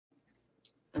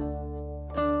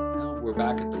we're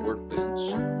back at the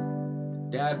workbench.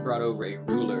 Dad brought over a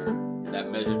ruler that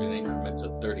measured in increments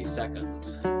of 30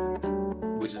 seconds,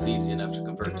 which is easy enough to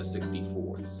convert to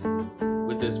 64ths.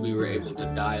 With this, we were able to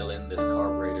dial in this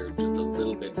carburetor just a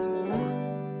little bit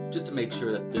more, just to make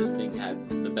sure that this thing had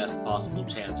the best possible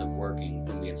chance of working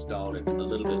when we installed it a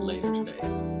little bit later today.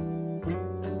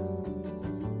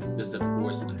 This, of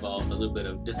course, involved a little bit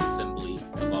of disassembly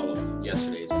of all of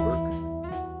yesterday's work,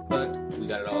 but we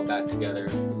got it all back together, a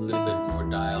little bit more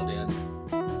dialed in,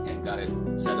 and got it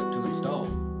set up to install.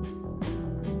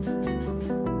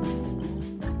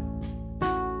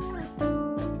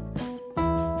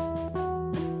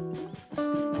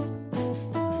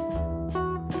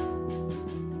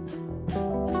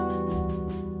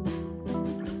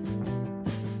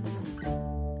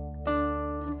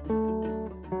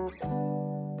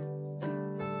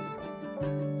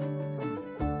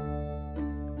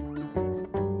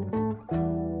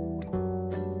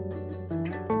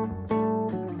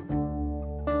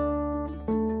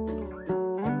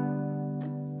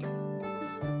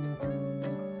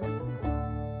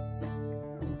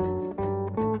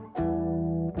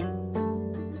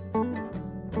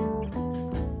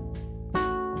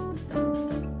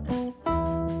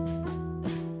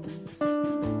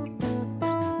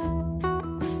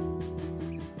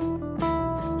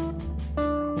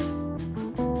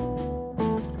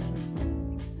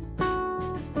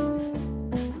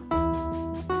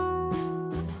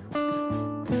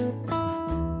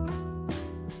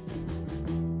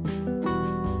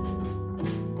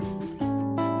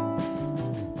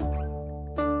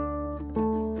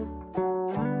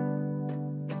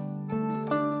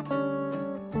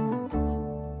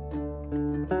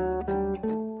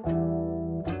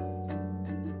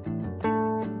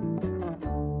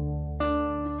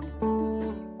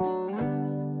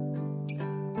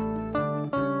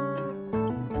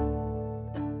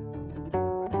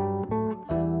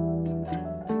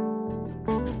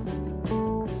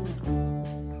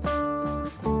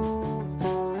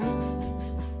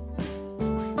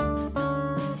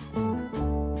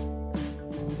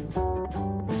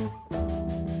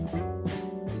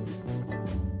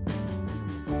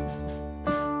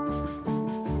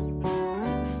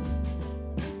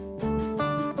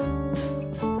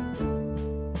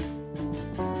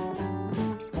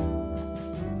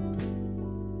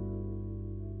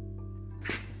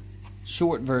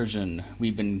 Short version,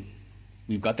 we've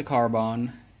got the carb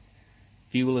on,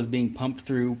 fuel is being pumped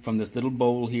through from this little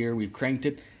bowl here, we've cranked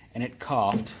it and it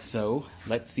coughed, so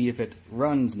let's see if it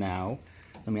runs now.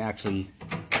 Let me actually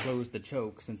close the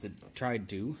choke since it tried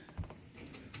to.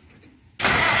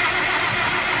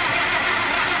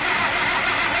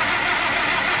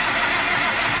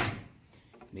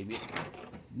 Maybe it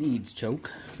needs choke.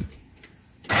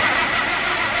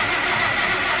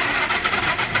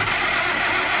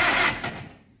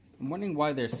 I'm wondering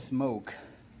why there's smoke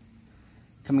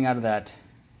coming out of that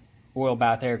oil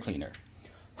bath air cleaner.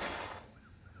 I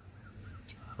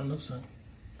don't know, son.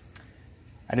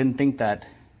 I didn't think that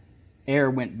air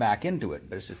went back into it,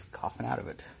 but it's just coughing out of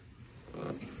it.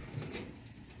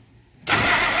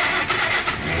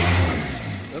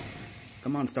 Oh,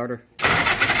 come on, starter.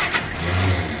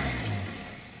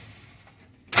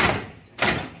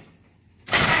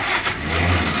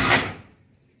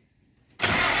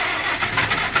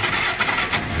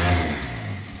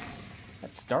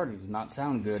 Starter does not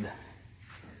sound good.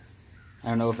 I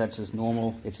don't know if that's just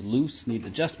normal, it's loose, needs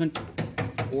adjustment,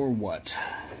 or what.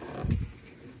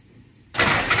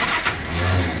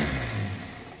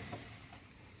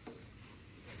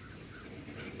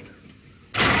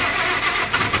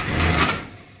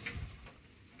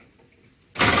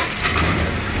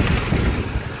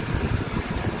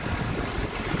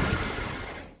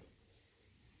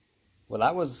 Well,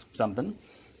 that was something.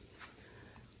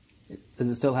 Does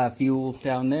it still have fuel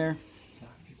down there? Yeah,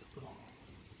 it needs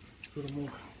a little more.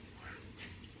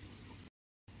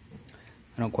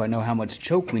 I don't quite know how much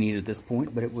choke we need at this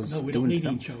point, but it was no, we doing don't need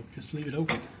something. any choke. Just leave it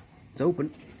open. It's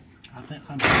open. I think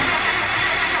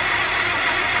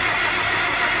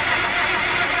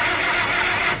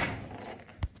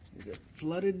Is it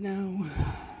flooded now?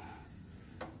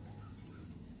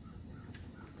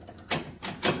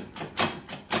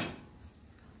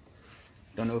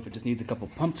 Don't know if it just needs a couple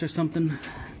pumps or something.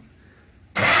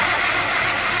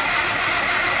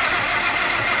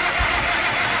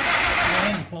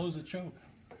 And close the choke.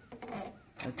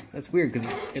 That's weird because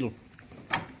it'll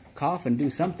cough and do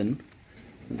something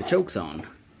when the choke's on.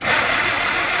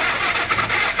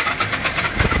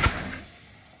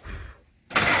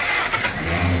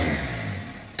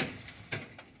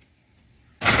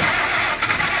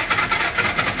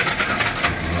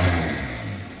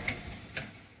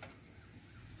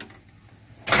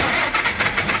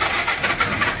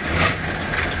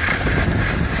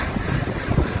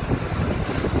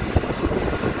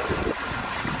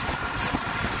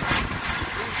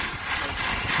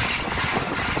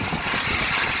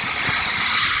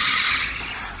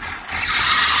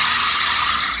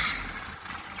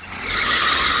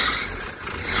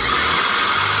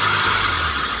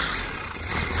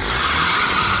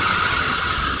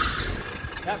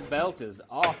 That belt is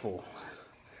awful.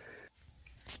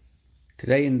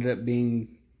 Today ended up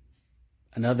being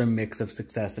another mix of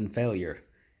success and failure.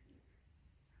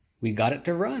 We got it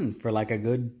to run for like a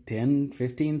good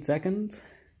 10-15 seconds,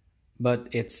 but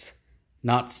it's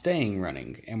not staying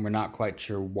running, and we're not quite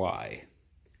sure why.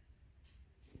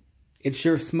 It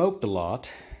sure smoked a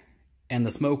lot, and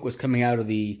the smoke was coming out of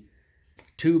the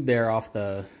tube there off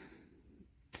the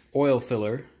oil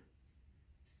filler.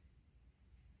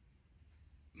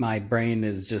 My brain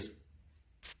is just...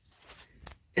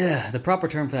 the proper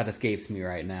term for that escapes me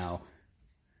right now.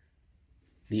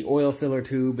 The oil filler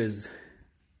tube is...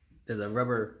 There's a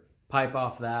rubber pipe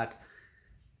off that.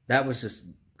 That was just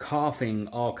coughing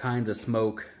all kinds of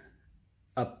smoke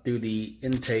up through the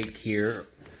intake here,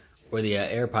 or the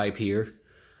air pipe here,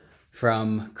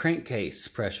 from crankcase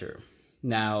pressure.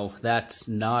 Now, that's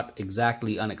not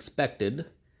exactly unexpected.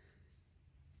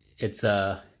 It's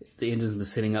the engine's been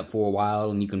sitting up for a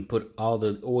while, and you can put all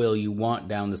the oil you want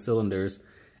down the cylinders,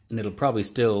 and it'll probably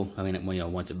still, I mean,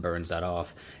 once it burns that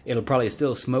off, it'll probably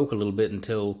still smoke a little bit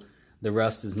until the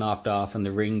rust is knocked off and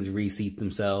the rings reseat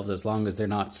themselves, as long as they're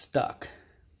not stuck.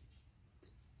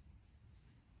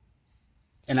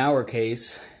 In our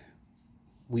case,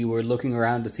 we were looking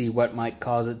around to see what might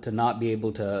cause it to not be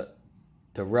able to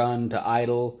run, to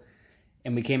idle,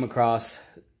 and we came across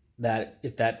that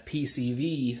if that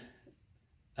PCV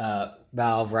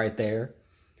valve right there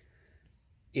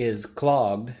is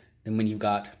clogged, then when you've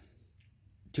got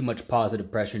too much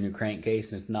positive pressure in your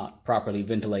crankcase and it's not properly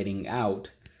ventilating out,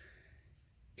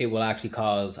 it will actually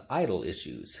cause idle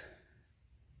issues.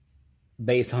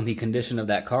 Based on the condition of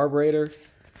that carburetor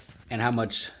and how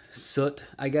much soot,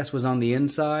 I guess, was on the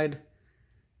inside,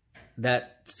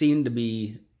 that seemed to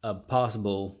be a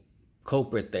possible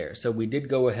culprit there. So we did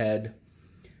go ahead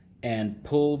and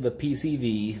pull the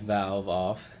PCV valve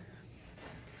off.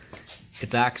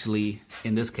 It's actually,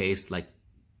 in this case, like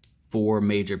 4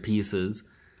 major pieces.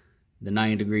 The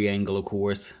 90-degree angle, of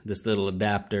course, this little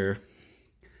adapter,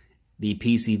 the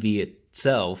PCV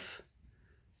itself.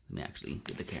 Let me actually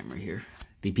get the camera here.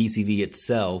 The PCV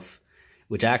itself,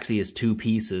 which actually is 2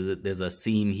 pieces. There's a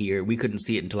seam here. We couldn't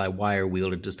see it until I wire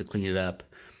wheeled it just to clean it up.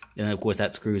 And then, of course,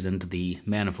 that screws into the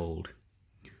manifold.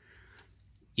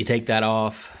 You take that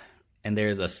off, and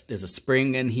there's a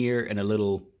spring in here and a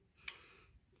little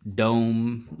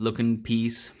dome-looking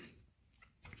piece.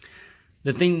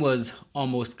 The thing was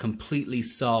almost completely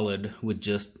solid with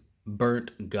just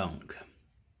burnt gunk.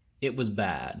 It was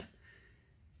bad.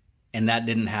 And that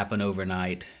didn't happen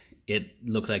overnight. It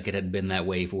looked like it had been that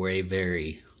way for a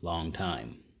very long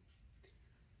time.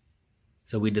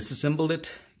 So we disassembled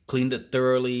it, cleaned it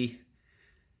thoroughly,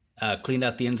 cleaned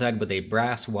out the inside with a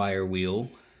brass wire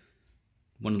wheel,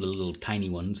 one of the little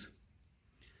tiny ones.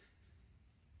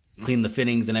 Cleaned the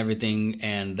fittings and everything,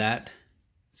 and that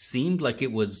seemed like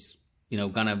it was,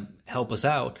 gonna help us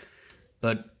out,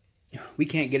 but we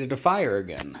can't get it to fire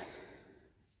again.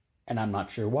 And I'm not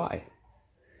sure why.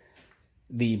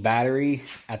 The battery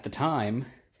at the time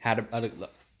had a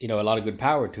lot of good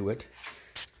power to it.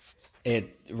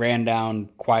 It ran down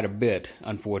quite a bit,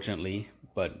 unfortunately,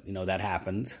 but that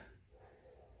happens.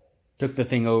 Took the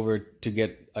thing over to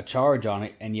get a charge on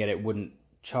it, and yet it wouldn't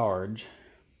charge.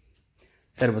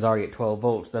 Said it was already at 12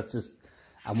 volts. That's just,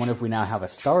 I wonder if we now have a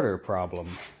starter problem.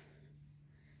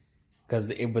 Because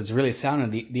it was really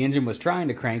sounding, the engine was trying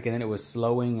to crank, and then it was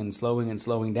slowing and slowing and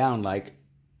slowing down like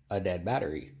a dead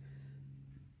battery.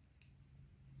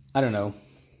 I don't know.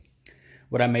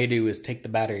 What I may do is take the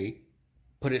battery,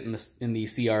 put it in the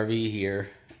CRV here,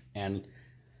 and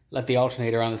let the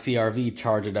alternator on the CRV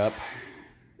charge it up,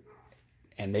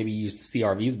 and maybe use the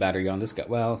CRV's battery on this guy.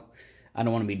 Well, I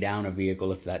don't want to be down a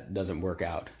vehicle if that doesn't work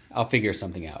out. I'll figure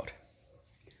something out.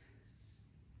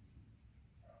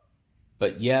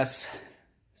 But yes,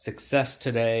 success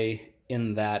today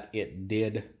in that it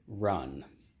did run.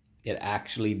 It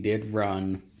actually did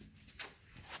run.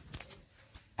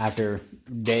 After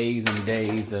days and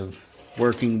days of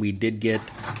working, we did get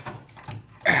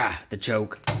the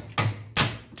choke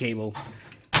cable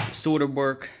sort of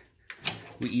work.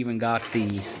 We even got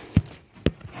the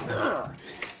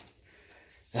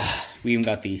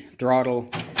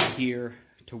throttle here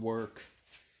to work.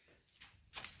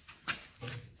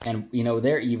 And,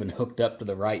 they're even hooked up to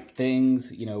the right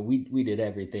things. We did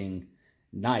everything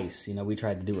nice. We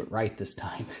tried to do it right this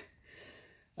time.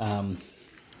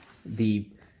 The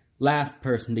last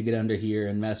person to get under here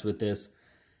and mess with this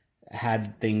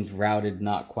had things routed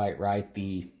not quite right.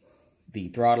 The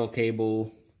throttle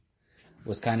cable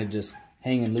was kind of just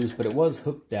hanging loose, but it was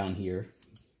hooked down here.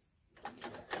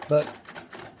 But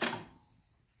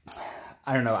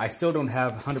I don't know. I still don't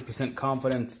have 100%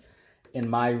 confidence in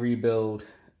my rebuild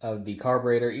of the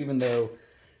carburetor, even though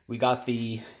we got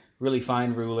the really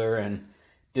fine ruler and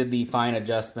did the fine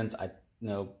adjustments.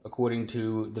 According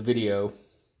to the video,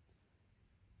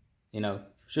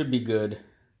 should be good.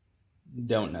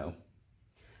 Don't know.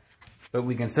 But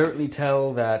we can certainly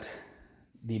tell that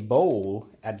the bowl,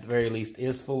 at the very least,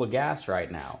 is full of gas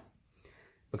right now,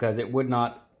 because it would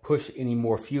not push any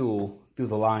more fuel through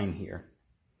the line here.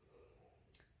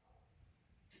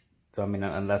 So, I mean,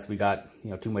 unless we got,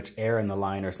 too much air in the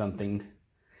line or something,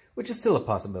 which is still a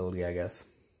possibility, I guess.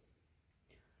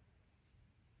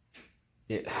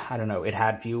 I don't know. It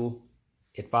had fuel.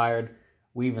 It fired.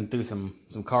 We even threw some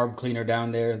carb cleaner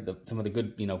down there, some of the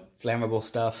good, flammable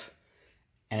stuff,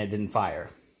 and it didn't fire.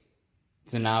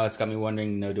 So now it's got me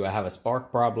wondering, do I have a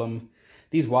spark problem?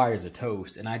 These wires are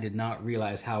toast, and I did not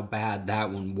realize how bad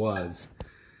that one was.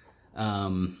 A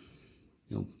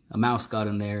mouse got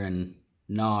in there and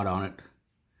gnawed on it.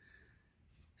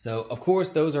 So, of course,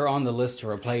 those are on the list to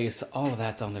replace. All of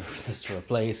that's on the list to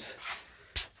replace.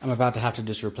 I'm about to have to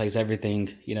just replace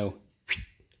everything,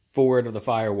 forward of the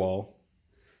firewall.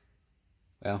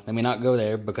 Well, let me not go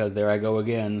there, because there I go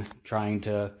again, trying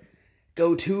to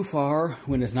go too far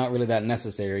when it's not really that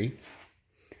necessary.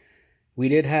 We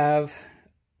did have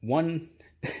one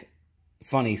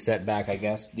funny setback, I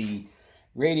guess. The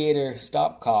radiator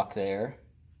stopcock there,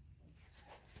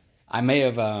 I may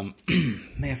have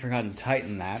forgotten to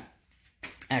tighten that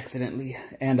accidentally,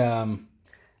 and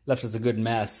left us a good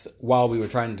mess while we were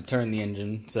trying to turn the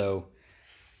engine. So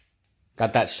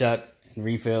got that shut and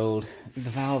refilled. The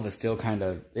valve is still kind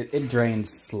of, it drains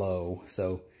slow,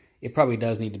 so it probably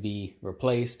does need to be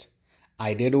replaced.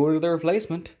 I did order the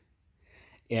replacement,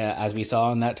 as we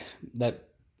saw in that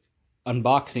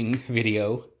unboxing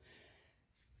video,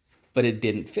 but it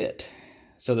didn't fit.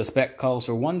 So the spec calls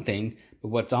for one thing, but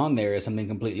what's on there is something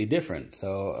completely different.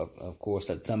 So, of course,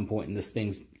 at some point in this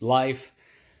thing's life,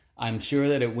 I'm sure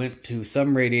that it went to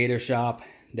some radiator shop.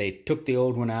 They took the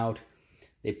old one out.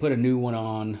 They put a new one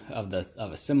on of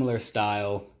a similar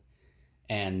style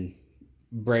and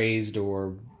brazed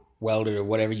or welded or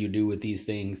whatever you do with these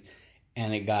things,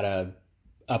 and it got a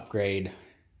upgrade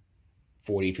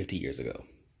 40, 50 years ago.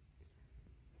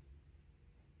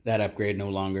 That upgrade no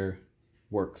longer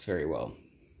works very well.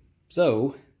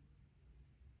 So,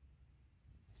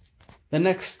 the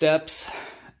next steps,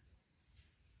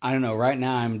 I don't know, right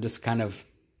now I'm just kind of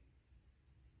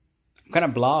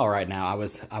blah right now. I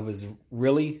was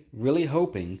really, really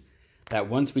hoping that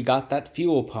once we got that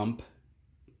fuel pump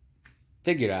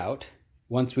figured out,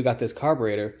 once we got this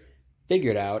carburetor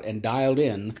figured out and dialed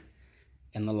in,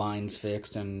 and the lines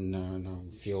fixed,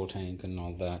 and fuel tank and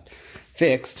all that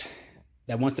fixed,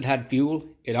 that once it had fuel,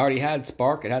 it already had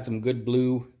spark. It had some good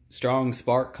blue, strong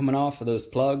spark coming off of those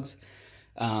plugs.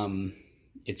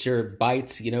 It sure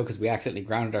bites, because we accidentally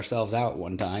grounded ourselves out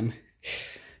one time.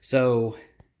 So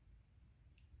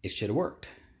it should have worked.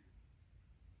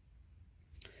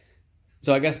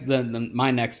 So I guess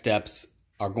my next steps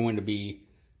are going to be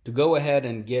to go ahead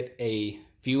and get a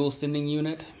fuel sending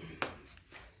unit,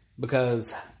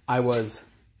 because I was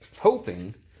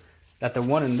hoping that the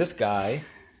one in this guy...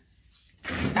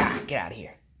 get out of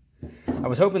here. I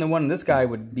was hoping the one in this guy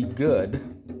would be good.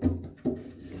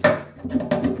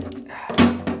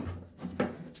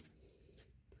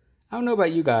 I don't know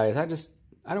about you guys.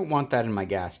 I don't want that in my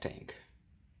gas tank.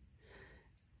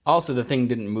 Also, the thing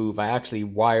didn't move. I actually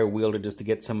wire wheeled it just to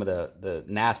get some of the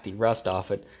nasty rust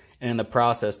off it. And in the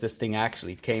process, this thing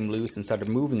actually came loose and started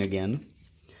moving again.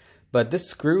 But this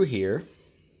screw here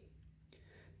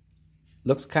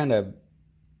looks kind of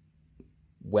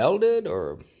welded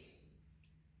or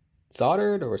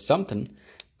soldered or something.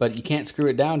 But you can't screw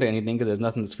it down to anything because there's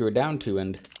nothing to screw it down to.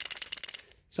 And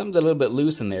something's a little bit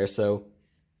loose in there, so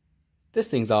this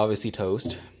thing's obviously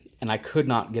toast. And I could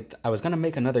not get... I was going to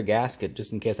make another gasket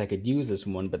just in case I could use this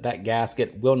one, but that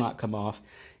gasket will not come off.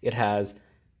 It has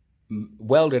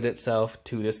welded itself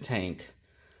to this tank.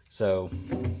 So,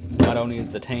 not only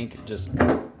is the tank just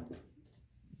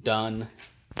done,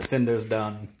 the cinder's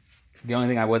done, the only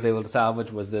thing I was able to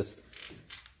salvage was this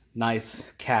nice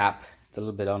cap. It's a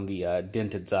little bit on the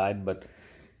dented side, but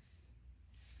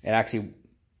it actually...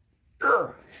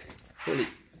 really...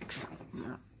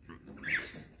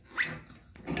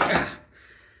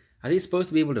 Are these supposed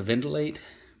to be able to ventilate?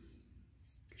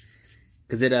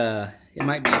 Because it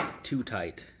might be too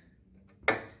tight.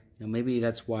 Maybe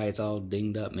that's why it's all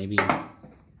dinged up. Maybe it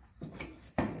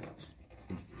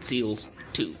seals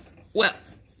too well.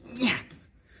 Yeah.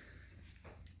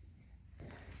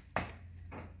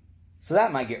 So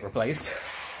that might get replaced.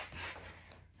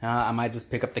 I might just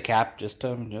pick up the cap just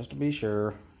to be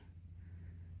sure.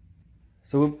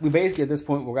 So we basically, at this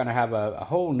point, we're going to have a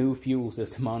whole new fuel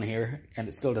system on here, and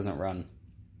it still doesn't run.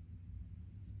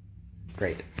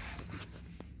 Great.